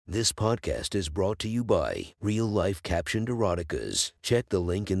This podcast is brought to you by Real Life Captioned Eroticas. Check the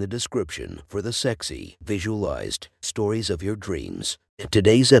link in the description for the sexy, visualized stories of your dreams.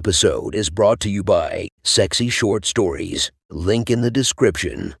 Today's episode is brought to you by Sexy Short Stories. Link in the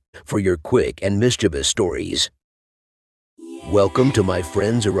description for your quick and mischievous stories. Welcome to my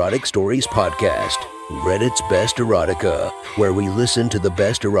friend's Erotic Stories podcast, Reddit's Best Erotica, where we listen to the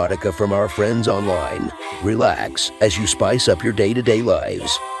best erotica from our friends online. Relax as you spice up your day-to-day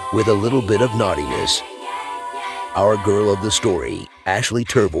lives with a little bit of naughtiness. Our girl of the story, Ashley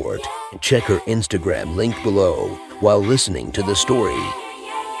Turvort. Check her Instagram link below while listening to the story.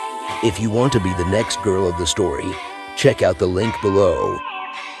 If you want to be the next girl of the story, check out the link below.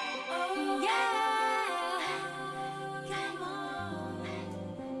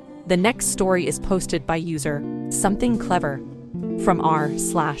 The next story is posted by user Something Clever from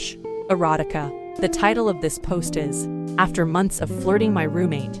r/erotica. The title of this post is, "After months of flirting my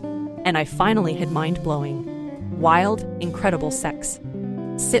roommate, and I finally had mind-blowing, wild, incredible sex."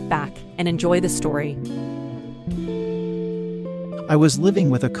 Sit back and enjoy the story. I was living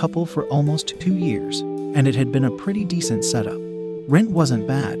with a couple for almost 2 years, and it had been a pretty decent setup. Rent wasn't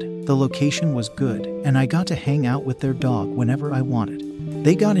bad, the location was good, and I got to hang out with their dog whenever I wanted.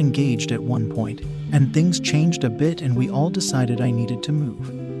 They got engaged at one point, and things changed a bit and we all decided I needed to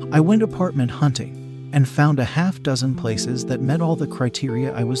move. I went apartment hunting and found a half dozen places that met all the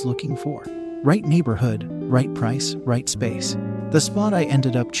criteria I was looking for. Right neighborhood, right price, right space. The spot I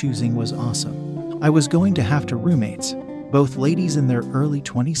ended up choosing was awesome. I was going to have 2 roommates, both ladies in their early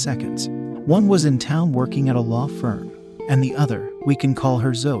 22nd. One was in town working at a law firm, and the other, we can call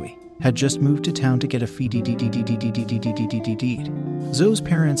her Zoe, had just moved to town to get a deed. Zoe's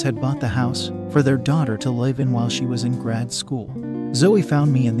parents had bought the house for their daughter to live in while she was in grad school. Zoe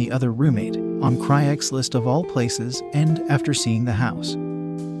found me and the other roommate on Cryx's list of all places, and after seeing the house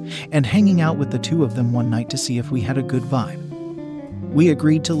and hanging out with the 2 of them one night to see if we had a good vibe, we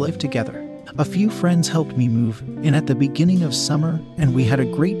agreed to live together. A few friends helped me move in at the beginning of summer, and we had a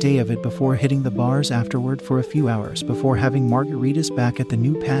great day of it before hitting the bars afterward for a few hours before having margaritas back at the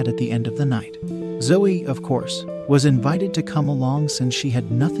new pad at the end of the night. Zoe, of course, was invited to come along since she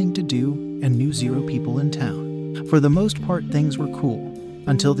had nothing to do and knew 0 people in town. For the most part, things were cool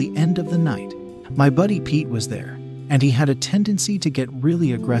until the end of the night. My buddy Pete was there, and he had a tendency to get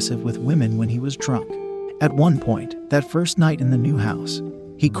really aggressive with women when he was drunk. At one point, that first night in the new house,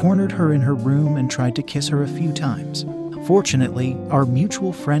 he cornered her in her room and tried to kiss her a few times. Fortunately, our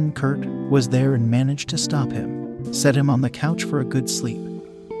mutual friend Kurt was there and managed to stop him, set him on the couch for a good sleep,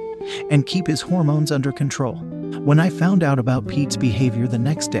 and keep his hormones under control. When I found out about Pete's behavior the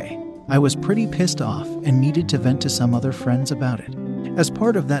next day, I was pretty pissed off and needed to vent to some other friends about it. As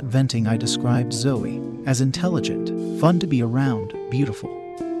part of that venting, I described Zoe as intelligent, fun to be around, beautiful.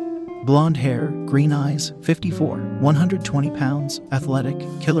 Blonde hair, green eyes, 54, 120 pounds, athletic,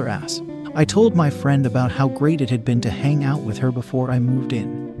 killer ass. I told my friend about how great it had been to hang out with her before I moved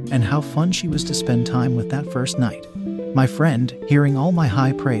in, and how fun she was to spend time with that first night. My friend, hearing all my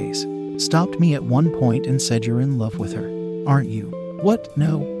high praise, stopped me at one point and said, "You're in love with her, aren't you?" "What?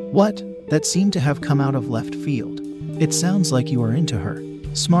 No. What?" That seemed to have come out of left field. "It sounds like you are into her.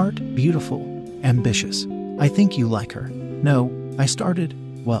 Smart, beautiful, ambitious. I think you like her." "No," I started.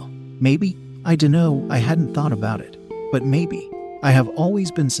 "Well, maybe. I dunno, I hadn't thought about it. But maybe. I have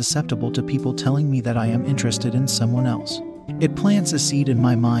always been susceptible to people telling me that I am interested in someone else. It plants a seed in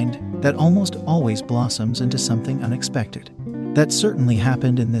my mind that almost always blossoms into something unexpected. That certainly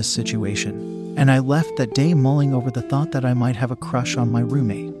happened in this situation, and I left that day mulling over the thought that I might have a crush on my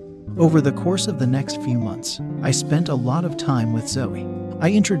roommate. Over the course of the next few months, I spent a lot of time with Zoe.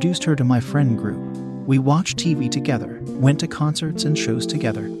 I introduced her to my friend group. We watched TV together, went to concerts and shows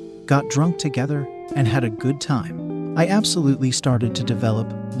together, got drunk together, and had a good time. I absolutely started to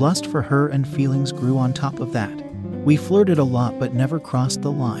develop lust for her, and feelings grew on top of that. We flirted a lot but never crossed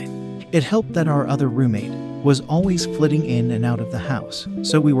the line. It helped that our other roommate was always flitting in and out of the house,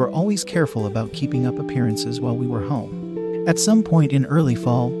 so we were always careful about keeping up appearances while we were home. At some point in early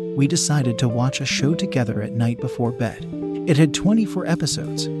fall, we decided to watch a show together at night before bed. It had 24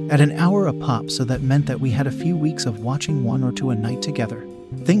 episodes, at an hour a pop, so that meant that we had a few weeks of watching 1 or 2 a night together.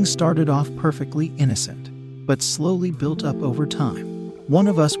 Things started off perfectly innocent, but slowly built up over time. One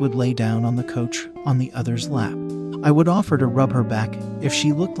of us would lay down on the couch on the other's lap. I would offer to rub her back if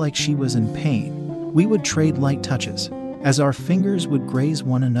she looked like she was in pain. We would trade light touches, as our fingers would graze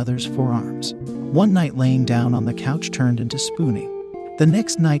one another's forearms. One night laying down on the couch turned into spooning. The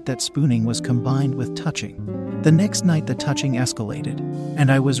next night that spooning was combined with touching. The next night the touching escalated,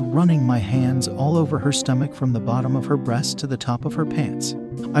 and I was running my hands all over her stomach from the bottom of her breast to the top of her pants.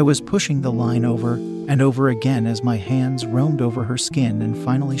 I was pushing the line over and over again as my hands roamed over her skin, and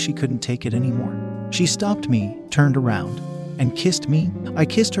finally she couldn't take it anymore. She stopped me, turned around, and kissed me. I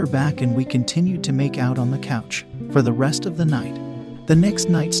kissed her back and we continued to make out on the couch for the rest of the night. The next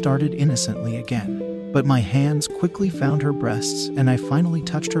night started innocently again, but my hands quickly found her breasts and I finally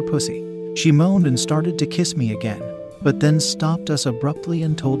touched her pussy. She moaned and started to kiss me again, but then stopped us abruptly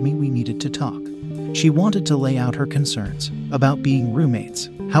and told me we needed to talk. She wanted to lay out her concerns about being roommates,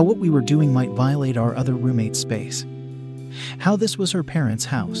 how what we were doing might violate our other roommate's space, how this was her parents'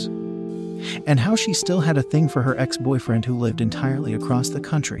 house, and how she still had a thing for her ex-boyfriend who lived entirely across the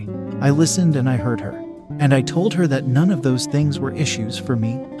country. I listened and I heard her, and I told her that none of those things were issues for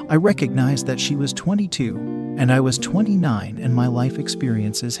me. I recognized that she was 22 and I was 29, and my life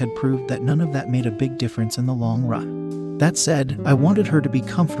experiences had proved that none of that made a big difference in the long run. That said, I wanted her to be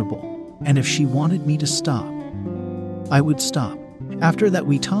comfortable, and if she wanted me to stop, I would stop. After that,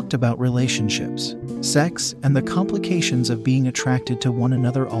 we talked about relationships, sex, and the complications of being attracted to one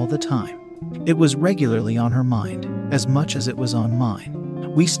another all the time. It was regularly on her mind, as much as it was on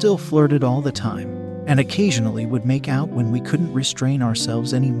mine. We still flirted all the time, and occasionally would make out when we couldn't restrain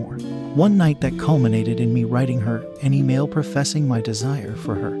ourselves anymore. One night that culminated in me writing her an email professing my desire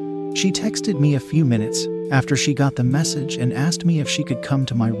for her. She texted me a few minutes after she got the message and asked me if she could come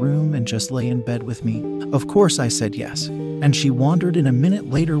to my room and just lay in bed with me. Of course I said yes, and she wandered in a minute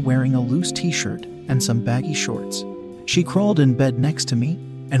later wearing a loose t-shirt and some baggy shorts. She crawled in bed next to me,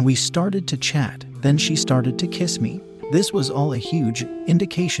 and we started to chat. Then she started to kiss me. This was all a huge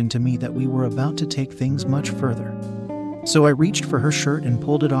indication to me that we were about to take things much further. So I reached for her shirt and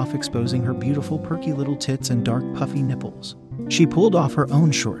pulled it off, exposing her beautiful perky little tits and dark puffy nipples. She pulled off her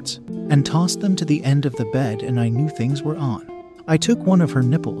own shorts and tossed them to the end of the bed, and I knew things were on. I took one of her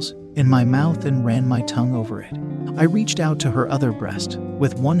nipples in my mouth and ran my tongue over it. I reached out to her other breast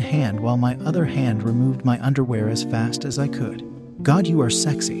with one hand while my other hand removed my underwear as fast as I could. "God, you are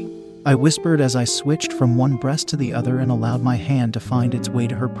sexy," I whispered as I switched from one breast to the other and allowed my hand to find its way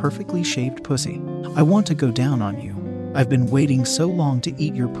to her perfectly shaved pussy. "I want to go down on you. I've been waiting so long to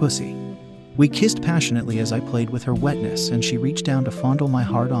eat your pussy." We kissed passionately as I played with her wetness, and she reached down to fondle my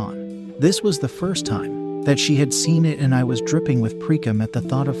hard-on. This was the first time that she had seen it, and I was dripping with precum at the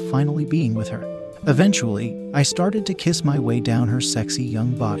thought of finally being with her. Eventually, I started to kiss my way down her sexy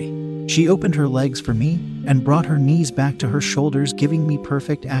young body. She opened her legs for me and brought her knees back to her shoulders, giving me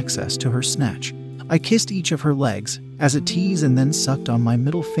perfect access to her snatch. I kissed each of her legs as a tease and then sucked on my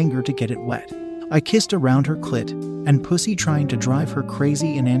middle finger to get it wet. I kissed around her clit and pussy, trying to drive her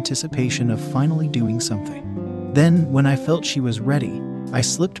crazy in anticipation of finally doing something. Then, when I felt she was ready, I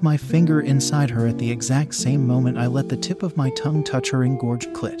slipped my finger inside her. At the exact same moment, I let the tip of my tongue touch her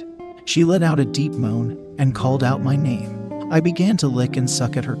engorged clit. She let out a deep moan and called out my name. I began to lick and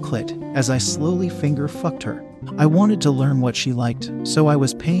suck at her clit as I slowly finger fucked her. I wanted to learn what she liked, so I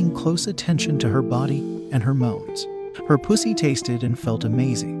was paying close attention to her body and her moans. Her pussy tasted and felt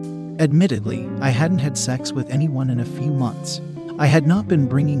amazing. Admittedly, I hadn't had sex with anyone in a few months. I had not been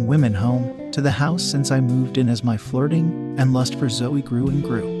bringing women home to the house since I moved in, as my flirting and lust for Zoe grew and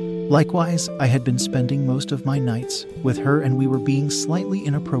grew. Likewise, I had been spending most of my nights with her, and we were being slightly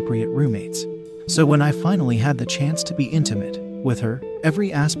inappropriate roommates. So when I finally had the chance to be intimate with her,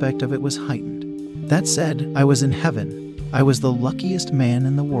 every aspect of it was heightened. That said, I was in heaven. I was the luckiest man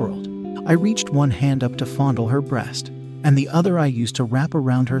in the world. I reached one hand up to fondle her breast, and the other I used to wrap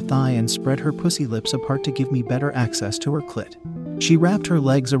around her thigh and spread her pussy lips apart to give me better access to her clit. She wrapped her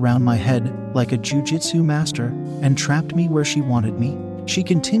legs around my head like a jujitsu master and trapped me where she wanted me. She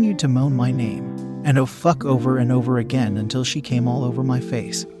continued to moan my name and "oh fuck" over and over again until she came all over my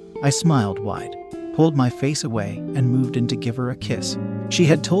face. I smiled wide, pulled my face away, and moved in to give her a kiss. She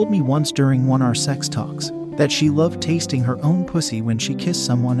had told me once during one of our sex talks that she loved tasting her own pussy when she kissed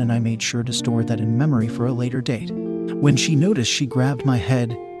someone, and I made sure to store that in memory for a later date. When she noticed, she grabbed my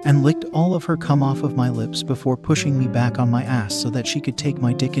head and licked all of her cum off of my lips before pushing me back on my ass so that she could take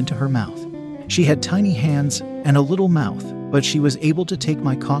my dick into her mouth. She had tiny hands and a little mouth, but she was able to take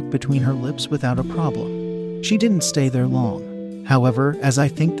my cock between her lips without a problem. She didn't stay there long, however, as I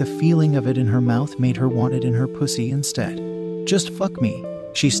think the feeling of it in her mouth made her want it in her pussy instead. "Just fuck me."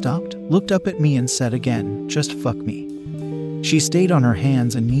 She stopped, looked up at me, and said again, "Just fuck me." She stayed on her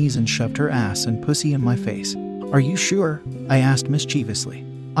hands and knees and shoved her ass and pussy in my face. "Are you sure?" I asked mischievously.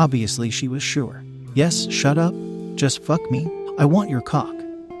 Obviously she was sure. "Yes, shut up. Just fuck me. I want your cock."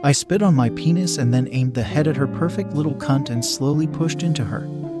 I spit on my penis and then aimed the head at her perfect little cunt and slowly pushed into her.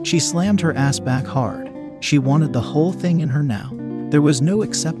 She slammed her ass back hard, She wanted the whole thing in her now. There was no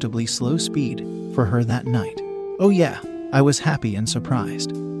acceptably slow speed for her that night. Oh yeah, I was happy and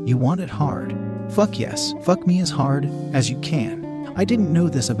surprised. You want it hard? Fuck yes, fuck me as hard as you can. I didn't know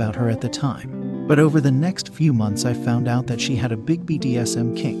this about her at the time, but over the next few months I found out that she had a big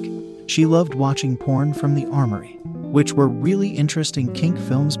BDSM kink. She loved watching porn from the Armory, which were really interesting kink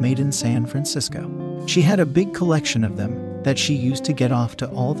films made in San Francisco. She had a big collection of them that she used to get off to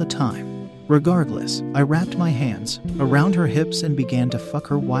all the time. Regardless, I wrapped my hands around her hips and began to fuck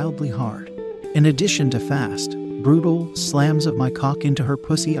her wildly hard. In addition to fast, brutal slams of my cock into her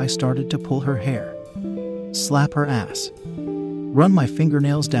pussy, I started to pull her hair, slap her ass, run my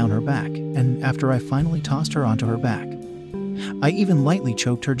fingernails down her back, and after I finally tossed her onto her back, I even lightly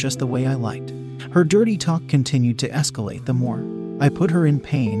choked her just the way I liked. Her dirty talk continued to escalate the more I put her in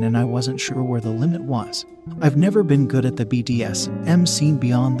pain, and I wasn't sure where the limit was. I've never been good at the BDSM scene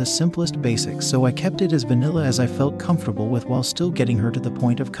beyond the simplest basics, so I kept it as vanilla as I felt comfortable with while still getting her to the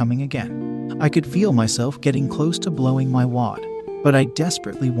point of coming again. I could feel myself getting close to blowing my wad, but I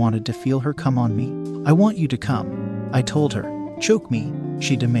desperately wanted to feel her come on me. I want you to come, I told her. Choke me,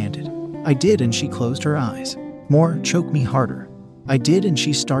 she demanded. I did, and she closed her eyes. More, choke me harder. I did, and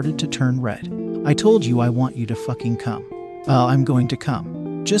she started to turn red. I told you I want you to fucking come. I'm going to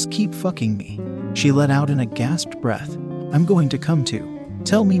come. Just keep fucking me. She let out in a gasped breath. I'm going to come too.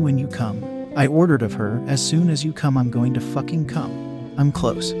 Tell me when you come. I ordered of her. As soon as you come, I'm going to fucking come. I'm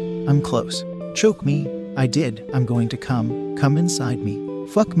close. I'm close. Choke me. I did. I'm going to come. Come inside me.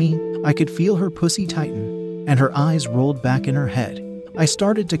 Fuck me. I could feel her pussy tighten, and her eyes rolled back in her head. I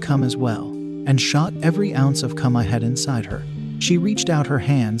started to come as well, and shot every ounce of cum I had inside her. She reached out her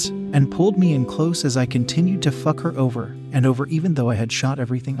hands and pulled me in close as I continued to fuck her over and over, even though I had shot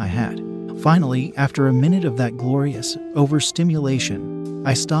everything I had. Finally, after a minute of that glorious overstimulation,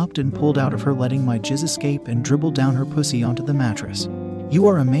 I stopped and pulled out of her, letting my jizz escape and dribbled down her pussy onto the mattress. You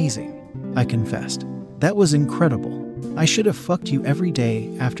are amazing, I confessed. That was incredible. I should have fucked you every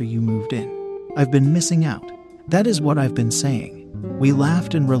day after you moved in. I've been missing out. That is what I've been saying. We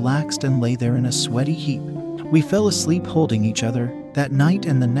laughed and relaxed and lay there in a sweaty heap. We fell asleep holding each other that night,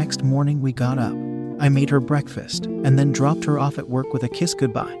 and the next morning we got up. I made her breakfast and then dropped her off at work with a kiss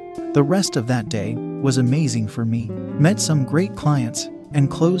goodbye. The rest of that day was amazing for me. Met some great clients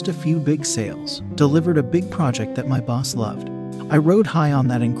and closed a few big sales. Delivered a big project that my boss loved. I rode high on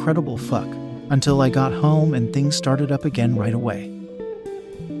that incredible fuck until I got home, and things started up again right away.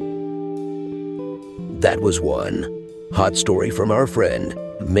 That was one hot story from our friend.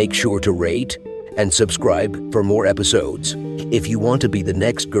 Make sure to rate and subscribe for more episodes. If you want to be the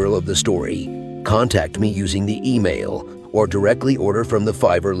next girl of the story, contact me using the email or directly order from the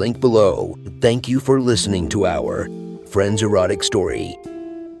Fiverr link below. Thank you for listening to our Friends Erotic Story.